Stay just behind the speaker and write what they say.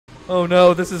Oh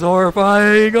no, this is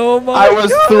horrifying. Oh my I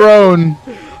was God. thrown.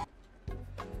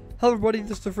 Hello everybody,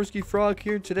 this is the Frisky Frog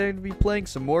here. Today I'm going to be playing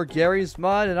some more Garry's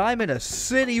Mod, and I'm in a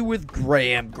city with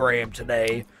Graham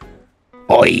today.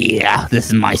 Oh yeah, this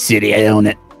is my city. I own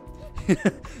it.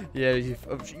 Yeah, you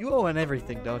own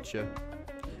everything, don't you?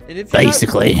 And if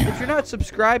Basically. if you're not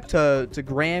subscribed to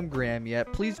Graham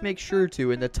yet, please make sure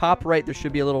to. In the top right, there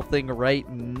should be a little thing right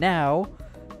now.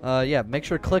 Yeah, make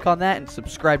sure to click on that and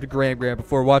subscribe to Graham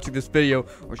before watching this video,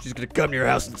 or she's going to come to your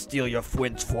house and steal your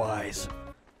Fwin's flies.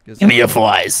 Give me your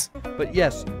flies. But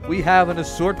yes, we have an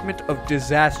assortment of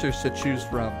disasters to choose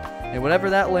from. And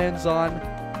whatever that lands on,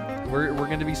 we're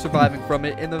going to be surviving from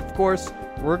it. And of course,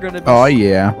 we're going to be Oh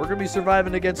yeah. we're going to be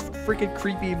surviving against freaking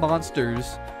creepy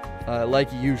monsters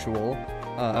like usual.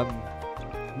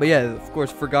 But yeah, of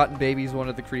course, Forgotten Baby is one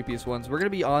of the creepiest ones. We're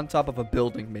going to be on top of a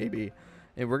building maybe,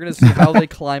 and we're going to see how they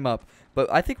climb up.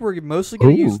 But I think we're mostly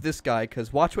going to use this guy,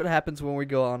 because watch what happens when we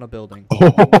go on a building.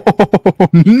 Oh,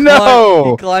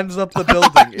 no! He climbs up the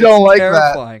building. I don't like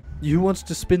terrifying. Who wants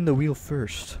to spin the wheel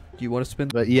first? Do you want to spin?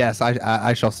 But yes,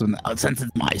 I shall spin that. Since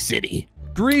it's my city.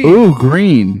 Green! Ooh,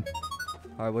 green.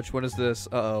 Alright, which one is this?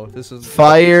 Uh-oh, this is...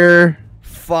 Fire.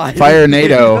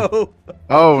 Fire-nado.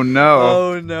 Oh, no.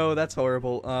 Oh, no, that's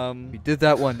horrible. We did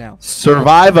that one now.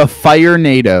 Survive a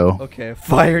fire-nado. Okay,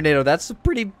 Fire-nado. That's a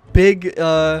pretty big,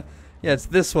 yeah, it's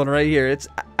this one right here. It's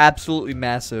absolutely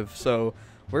massive. So,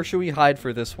 where should we hide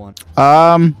for this one?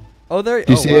 Oh, there.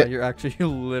 you see wow, it? You're actually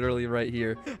literally right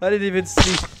here. I didn't even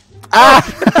see.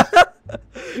 Ah!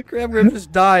 Graham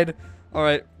just died. All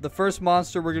right, the first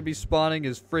monster we're gonna be spawning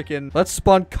is freaking. Let's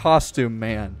spawn Costume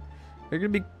Man. You're gonna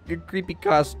be a creepy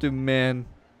Costume Man.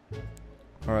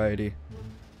 Alrighty,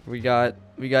 we got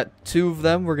two of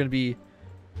them. We're gonna be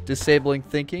disabling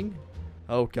thinking.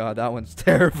 Oh god, that one's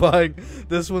terrifying.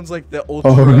 This one's like the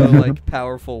ultra like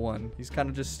powerful one. He's kind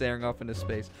of just staring off into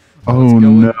space. Oh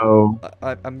no!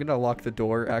 I'm gonna lock the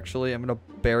door. Actually, I'm gonna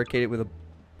barricade it with a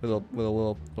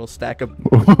little stack of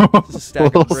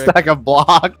stack of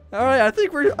block. All right, I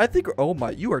think we're. Oh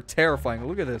my, you are terrifying.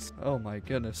 Look at this. Oh my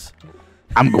goodness.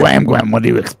 I'm Graham. What do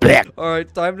you expect? All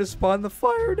right, time to spawn the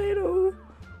Fire-nado.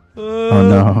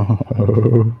 Oh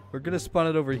no! We're gonna spawn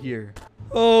it over here.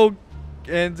 Oh.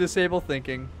 And disable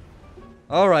thinking.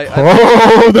 All right.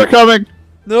 Oh, they're coming!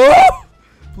 No!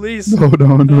 Please. No.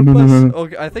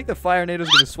 Okay, I think the Fire-nado is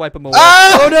gonna swipe him away.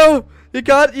 Ah! Oh no! He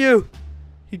got you.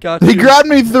 He got you. He grabbed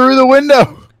me through the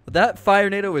window. That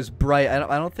Fire-nado is bright.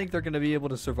 I don't think they're gonna be able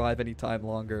to survive any time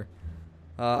longer.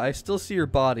 I still see your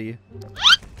body.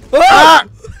 Ah!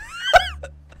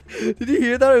 Did you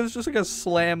hear that? It was just like a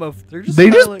slam of. They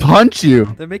just like, punch you.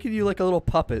 They're making you like a little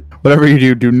puppet. Whatever you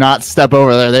do, do not step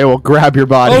over there. They will grab your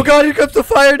body. Oh god, here comes the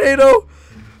Fire-nado!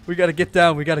 We gotta get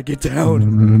down. We gotta get down.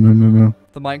 No.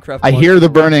 The Minecraft. I hear the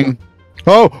burning.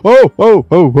 Oh!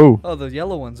 Oh, the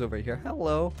yellow one's over here.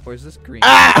 Hello. Where's this green?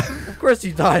 Ah! Of course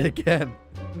he died again.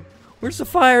 Where's the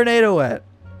Fire-nado at?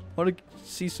 I want to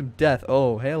see some death.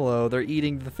 Oh, hello. They're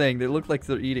eating the thing. They look like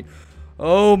they're eating.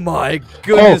 Oh my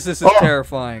goodness, this is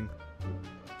terrifying.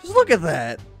 Just look at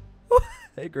that.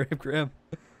 Hey, Graham.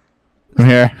 I'm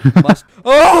here.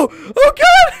 Oh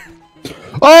god!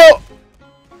 Oh!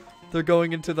 They're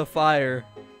going into the fire.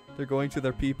 They're going to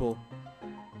their people.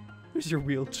 Where's your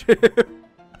wheelchair?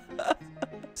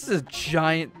 This is a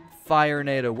giant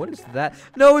Fire-nado. What is that?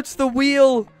 No, it's the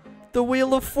wheel. The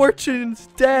Wheel of Fortune's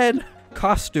dead.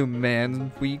 Costume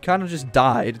Man. We kind of just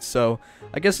died, so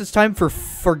I guess it's time for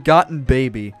Forgotten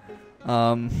Baby.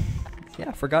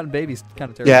 Yeah, Forgotten Baby's kind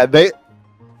of terrible.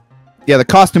 Yeah, the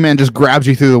Costume Man just grabs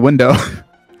you through the window.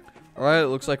 Alright, it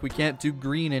looks like we can't do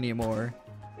green anymore.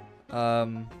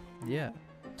 Yeah.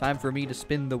 Time for me to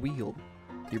spin the wheel.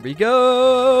 Here we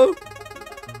go!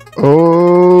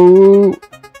 Oh!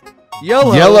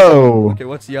 Yellow! Yellow! Okay,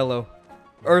 what's yellow?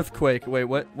 Earthquake. Wait,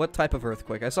 what type of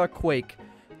earthquake? I saw quake.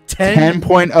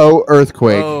 10.0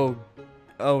 earthquake.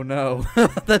 Oh no.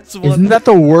 That's one. Isn't that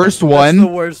the worst one? That's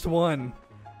the worst one.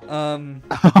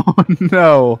 Oh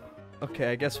no.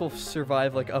 Okay, I guess we'll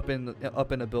survive like up in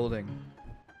a building.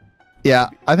 Yeah,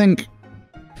 I think.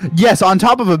 Yes, on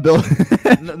top of a building.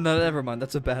 No, never mind.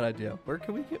 That's a bad idea. Where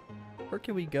can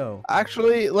we go?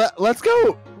 Actually, let's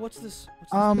go. What's this?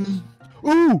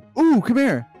 Ooh, come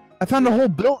here. I found a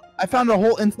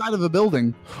whole inside of a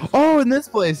building. Oh, in this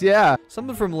place, yeah.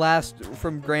 Something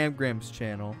from Graham's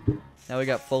channel. Now we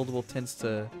got foldable tents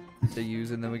to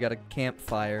use, and then we got a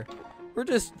campfire. We're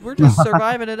just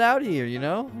surviving it out here, you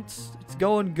know. It's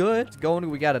going good.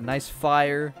 We got a nice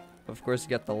fire. Of course, you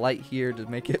got the light here to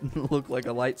make it look like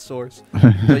a light source.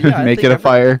 But yeah, make it a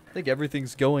fire. I think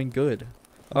everything's going good.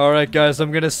 All right, guys,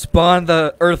 I'm gonna spawn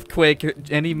the earthquake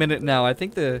any minute now. I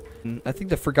think the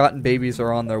forgotten babies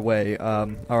are on their way.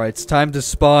 All right, it's time to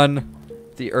spawn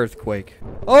the earthquake.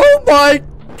 Oh my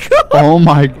god! Oh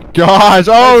my gosh!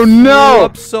 Oh no!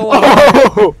 Up so hard.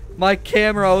 Oh! My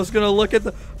camera. I was gonna look at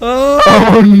the. Oh,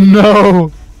 Oh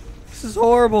no! this is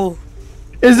horrible.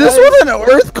 Is this what an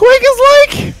earthquake is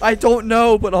like? I don't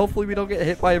know, but hopefully we don't get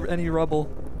hit by any rubble.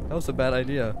 That was a bad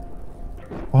idea.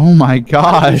 Oh my How did we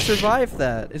gosh! survive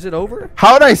that? Is it over?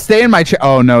 How would I stay in my chair?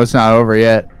 Oh no, it's not over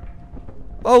yet.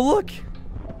 Oh look!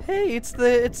 Hey, it's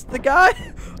the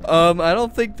guy. I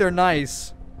don't think they're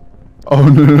nice. Oh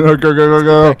no!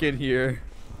 Go! Back in here.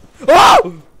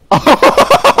 Oh!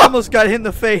 I almost got hit in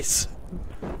the face.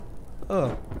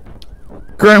 Oh.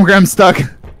 Graham's stuck.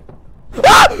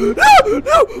 Ah!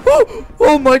 No!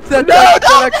 Oh my!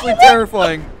 That's actually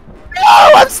terrifying.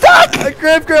 No, I'm stuck.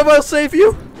 Graham, I'll save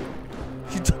you.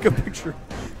 She took a picture.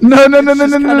 No!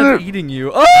 She's kind of eating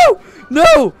you. Oh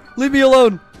no! Leave me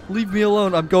alone. Leave me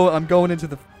alone. I'm going into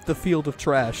the field of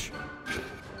trash.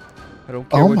 I don't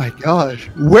care. Oh my gosh!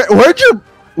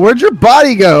 Where'd your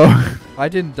body go? I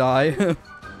didn't die.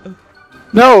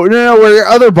 No! Where your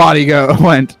other body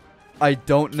went? I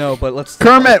don't know, but let's.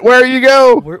 Kermit, where you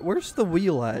go? Where's the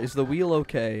wheel at? Is the wheel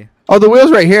okay? Oh, the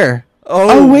wheel's right here.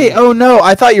 Oh wait! Oh no!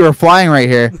 I thought you were flying right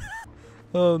here.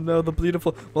 Oh no, the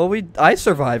beautiful. Well, I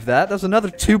survived that. That's another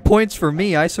 2 points for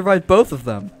me. I survived both of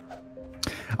them.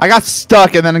 I got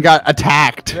stuck and then got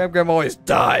attacked. Graham always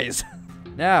dies.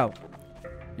 Now,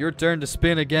 your turn to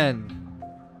spin again.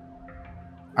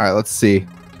 All right, let's see.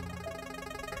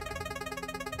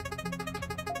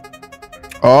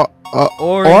 Oh,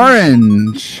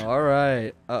 orange. All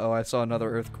right. Uh-oh, I saw another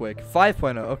earthquake.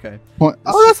 5.0. Okay. Oh,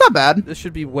 that's not bad. This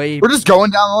should be way. We're just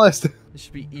going down the list. This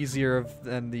should be easier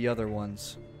than the other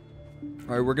ones.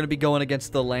 All right, we're gonna be going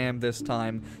against the lamb this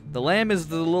time. The lamb is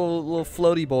the little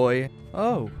floaty boy.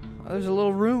 Oh, there's a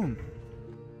little room.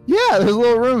 Yeah, there's a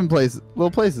little room in little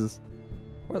places.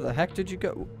 Where the heck did you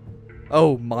go?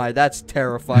 Oh my, that's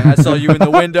terrifying. I saw you in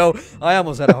the window. I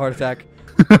almost had a heart attack.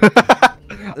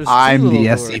 I'm the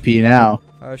SCP now.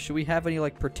 Should we have any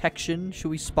like protection? Should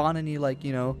we spawn any like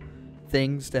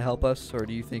things to help us, or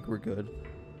do you think we're good?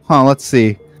 Huh? Let's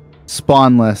see.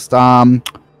 Spawn list.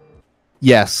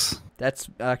 Yes. That's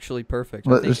actually perfect.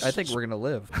 I think we're gonna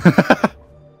live.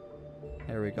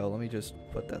 There we go. Let me just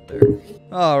put that there.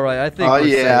 All right. I think we're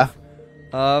safe.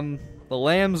 The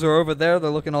lambs are over there.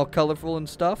 They're looking all colorful and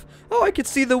stuff. Oh, I can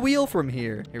see the wheel from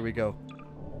here. Here we go.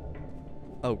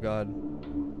 Oh God.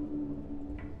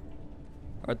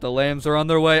 All right, the lambs are on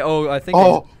their way. Oh, I think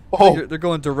they're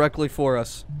going directly for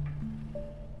us.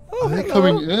 Oh, are they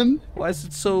coming in? Why is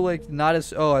it so like not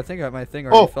as? Oh, I think my thing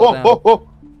already fell down.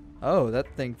 Oh, that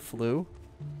thing flew.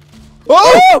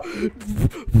 Oh!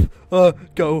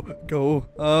 Go.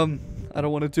 I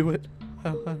don't want to do it.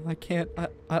 I can't. I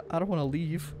don't want to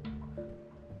leave.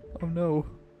 Oh no.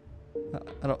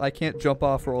 I can't jump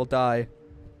off or I'll die.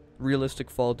 Realistic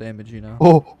fall damage, you know.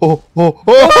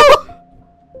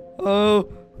 Oh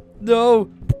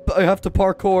no! I have to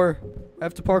parkour.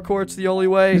 It's the only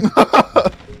way.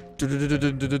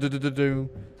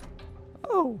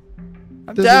 Oh,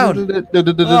 I'm down.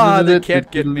 Ah, they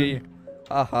can't get me.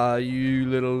 Haha, you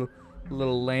little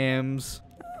lambs.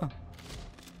 Oh.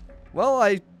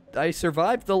 Well, I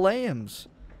survived the lambs.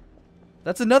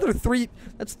 That's another 3.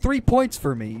 That's 3 points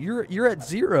for me. You're at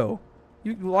 0.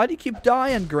 Why do you keep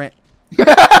dying, Grant? No,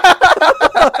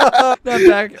 I'm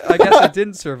back. I guess I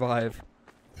didn't survive.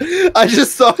 I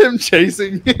just saw him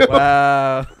chasing you.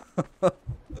 Wow.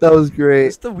 That was great.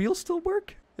 Does the wheel still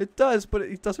work? It does, but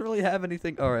it doesn't really have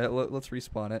anything. All right, let's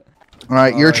respawn it. All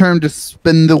right, your turn to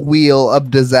spin the wheel of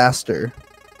disaster.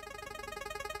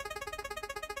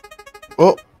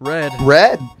 Oh, Red.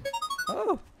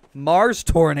 Oh, Mars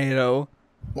tornado.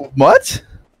 What?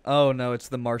 Oh no, it's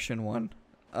the Martian one.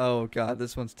 Oh God,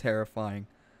 this one's terrifying.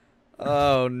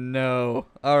 Oh no.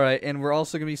 All right, and we're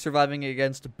also gonna be surviving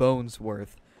against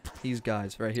Bonesworth. These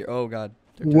guys right here. Oh God.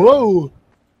 Whoa.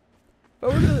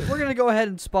 But we're gonna go ahead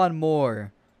and spawn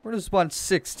more. We're gonna spawn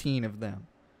 16 of them.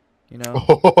 You know.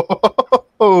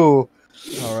 Oh.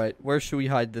 All right, where should we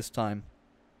hide this time?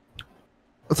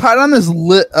 Let's hide on this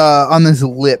lip.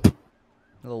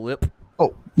 Little lip.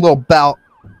 Oh, little bout.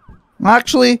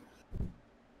 Actually,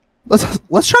 let's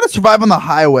try to survive on the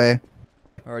highway.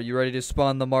 Are you ready to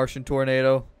spawn the Martian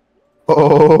tornado?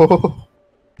 Oh.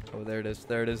 Oh, there it is.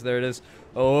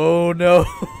 Oh no.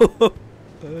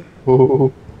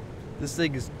 Oh. This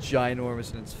thing is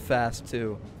ginormous and it's fast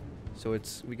too. So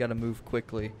we gotta move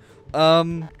quickly.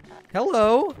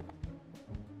 Hello?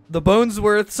 The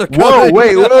Bonesworths are Whoa! coming.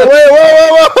 Wait! Whoa!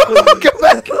 Come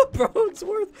back! The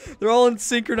Bonesworth. They're all in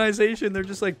synchronization. They're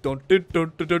just like don't. They're No!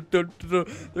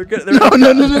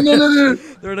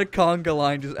 They're in a conga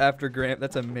line just after Grant.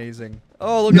 That's amazing.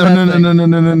 Oh, look at No! that thing.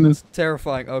 No! It's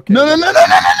terrifying. Okay. No! You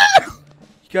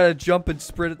gotta jump and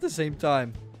sprint at the same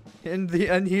time.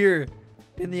 Here,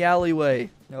 in the alleyway.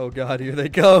 Oh God, here they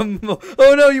come.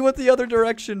 Oh no, you went the other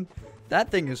direction. That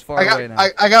thing is far away now.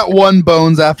 I got one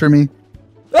bones after me.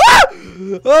 Ah!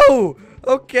 Oh,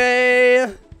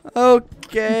 okay.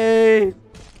 Okay.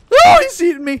 Oh, he's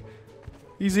eating me.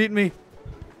 He's eating me.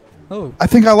 Oh. I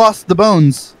think I lost the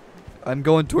bones. I'm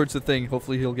going towards the thing.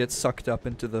 Hopefully he'll get sucked up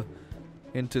into the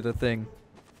thing.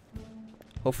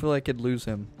 Hopefully I could lose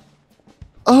him.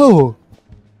 Oh.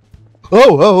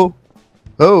 Will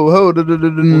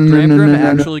Gram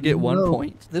actually get 1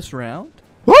 point this round?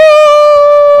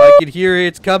 I can hear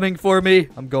it's coming for me.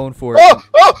 I'm going for it.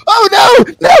 Oh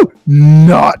no!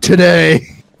 Not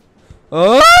today.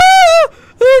 Oh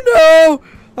no!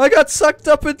 I got sucked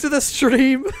up into the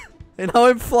stream, and now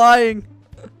I'm flying.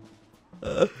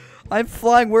 I'm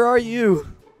flying. Where are you?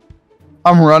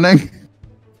 I'm running.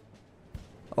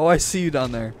 Oh, I see you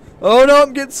down there. Oh no!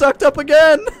 I'm getting sucked up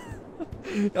again.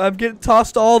 I'm getting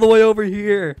tossed all the way over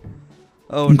here.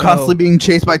 Oh, I'm constantly being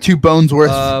chased by 2 bones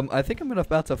worth. I think I'm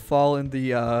about to fall in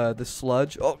the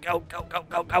sludge. Oh, go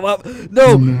up!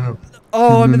 No!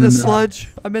 Oh, I'm in the sludge.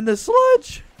 I'm in the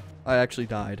sludge. I actually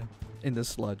died in the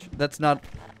sludge. That's not.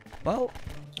 Well.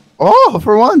 Oh,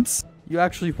 for once. You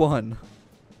actually won.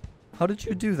 How did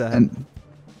you do that? And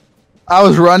I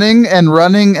was running, and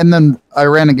then I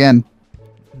ran again.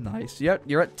 Nice.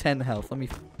 You're at 10 health. Let me.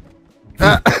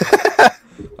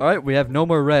 All right, we have no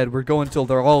more red. We're going till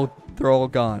they're all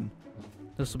gone.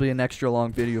 This will be an extra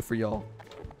long video for y'all.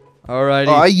 Alrighty.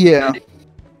 Oh yeah.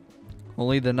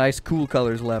 Only the nice cool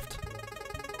colors left.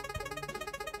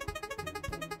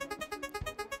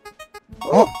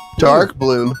 Oh, dark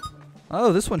blue.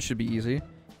 Oh, this one should be easy.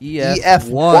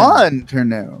 EF1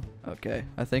 Turno. Okay,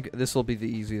 I think this will be the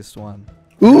easiest one.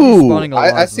 Ooh,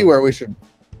 I see where we should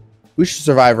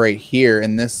survive right here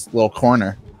in this little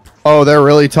corner. Oh, they're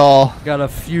really tall. Got a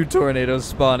few tornadoes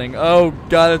spawning. Oh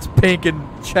God, it's pink and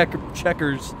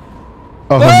checkers.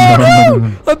 Oh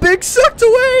no! A big sucked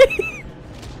away.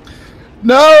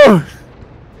 No!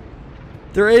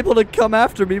 They're able to come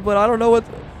after me, but I don't know what.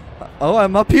 Oh,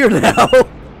 I'm up here now.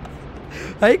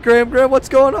 Hey, Graham, what's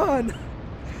going on?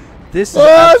 This is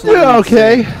absolutely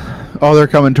okay. insane. Oh, they're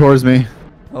coming towards me.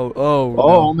 Oh,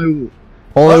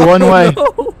 only one way.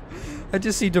 No. I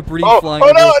just see debris flying.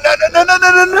 Oh no!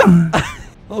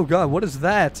 Oh God, what is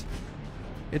that?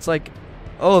 It's like,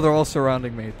 oh, they're all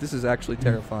surrounding me. This is actually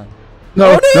terrifying.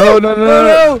 No! Oh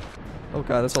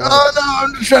God, that's a lot. Oh no!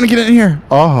 I'm just trying to get in here.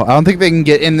 Oh, I don't think they can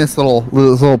get in this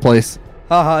little place.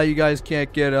 Haha, you guys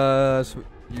can't get us.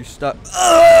 You stuck.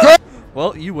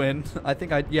 Well, you win. I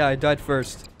think I died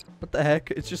first. What the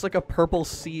heck? It's just like a purple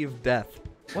sea of death.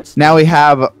 What's now we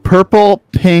have purple,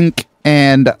 pink,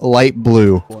 and light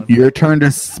blue. Your turn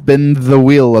to spin the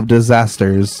wheel of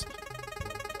disasters.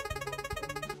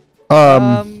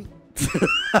 I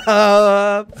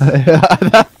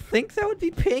think that would be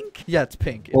pink. Yeah, it's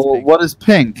pink. It's pink. What is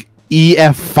pink?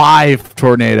 EF5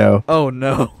 tornado. Oh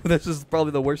no, this is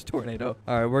probably the worst tornado.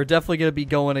 All right, we're definitely gonna be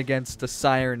going against a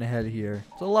siren head here.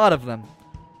 There's a lot of them,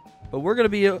 but we're gonna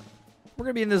be in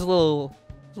this little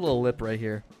lip right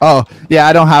here. Oh yeah,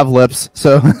 I don't have lips,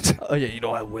 so. Oh yeah, you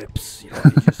don't have whips. You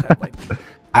just have like.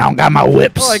 I don't got my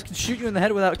whips. Oh, I can shoot you in the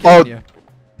head without killing you.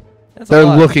 That's they're a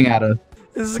lot. looking at us.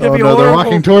 This is gonna be no, horrible. they're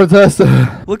walking towards us.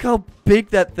 Look how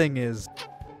big that thing is.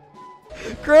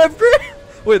 Grab!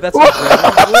 Wait, that's not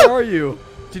Grab. Where are you?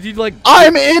 Did you like?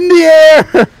 I'm in the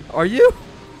air. Are you?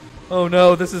 Oh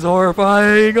no, this is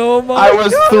horrifying. Oh my! I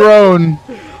was thrown.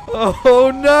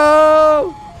 Oh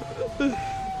no!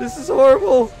 This is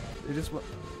horrible. They just.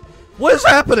 What is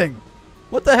happening?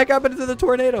 What the heck happened to the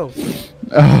tornado?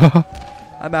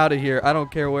 I'm out of here. I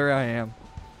don't care where I am.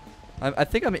 I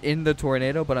think I'm in the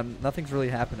tornado, but nothing's really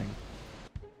happening.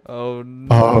 Oh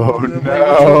no! Oh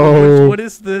no! What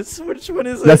is this? Which one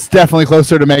is it? That's definitely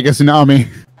closer to Mega Tsunami.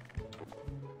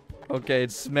 Okay,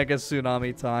 it's Mega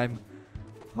Tsunami time.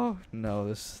 Oh no!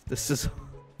 This is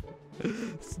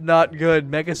it's not good.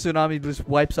 Mega Tsunami just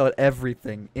wipes out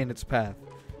everything in its path,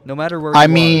 no matter where. I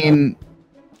mean,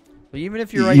 even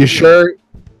if you're right. You sure?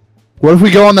 What if we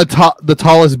go on the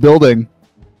tallest building?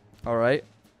 All right.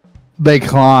 They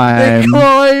climb. They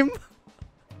climb.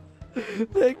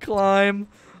 They climb.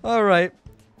 All right.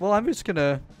 Well, I'm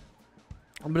gonna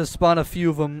spawn a few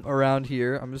of them around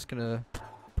here. I'm just gonna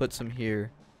put some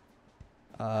here.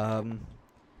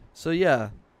 So yeah,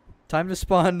 Time to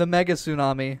spawn the mega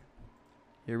tsunami.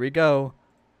 Here we go.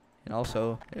 And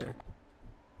also, here.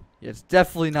 Yeah, it's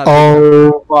definitely not.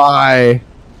 Oh my.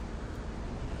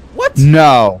 What?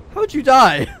 No. How'd you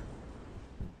die?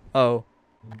 Oh.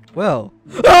 Well.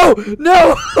 Oh!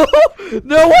 No!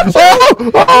 No, watch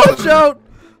out! Watch out!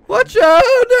 Watch out!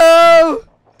 No!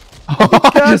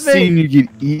 I just me. seen you get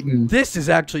eaten. This is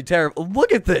actually terrible.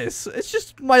 Look at this. It's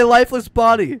just my lifeless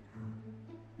body.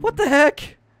 What the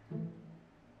heck?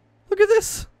 Look at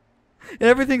this. And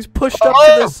everything's pushed up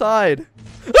to the side.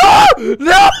 Ah!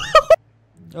 No!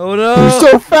 Oh no!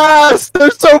 They're so fast! They're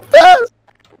so fast!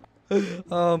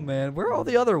 Oh man, where are all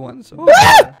the other ones? Oh,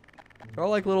 man. They're all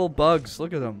like little bugs.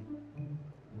 Look at them.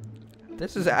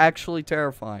 This is actually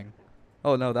terrifying.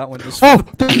 Oh no, that one just. Oh,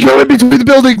 they're going between the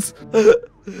buildings.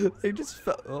 They just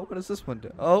fell. Oh, what does this one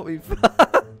do? Oh,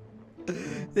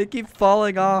 they keep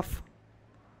falling off.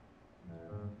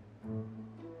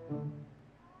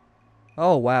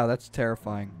 Oh wow, that's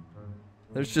terrifying.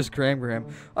 There's just Graham.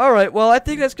 Alright, well, I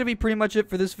think that's going to be pretty much it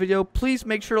for this video. Please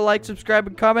make sure to like, subscribe,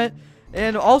 and comment.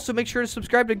 And also make sure to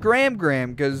subscribe to Graham,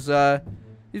 because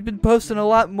he's been posting a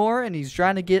lot more, and he's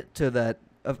trying to get to that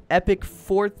epic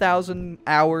 4,000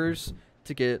 hours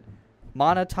to get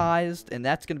monetized, and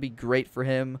that's going to be great for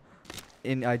him.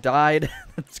 And I died.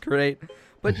 That's great.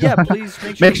 But yeah, please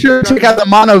make sure to check out the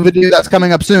mono video that's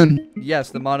coming up soon.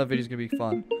 Yes, the mono video is going to be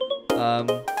fun.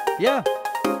 Yeah,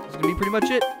 that's going to be pretty much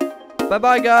it.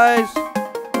 Bye-bye, guys.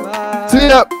 Bye. See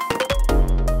ya.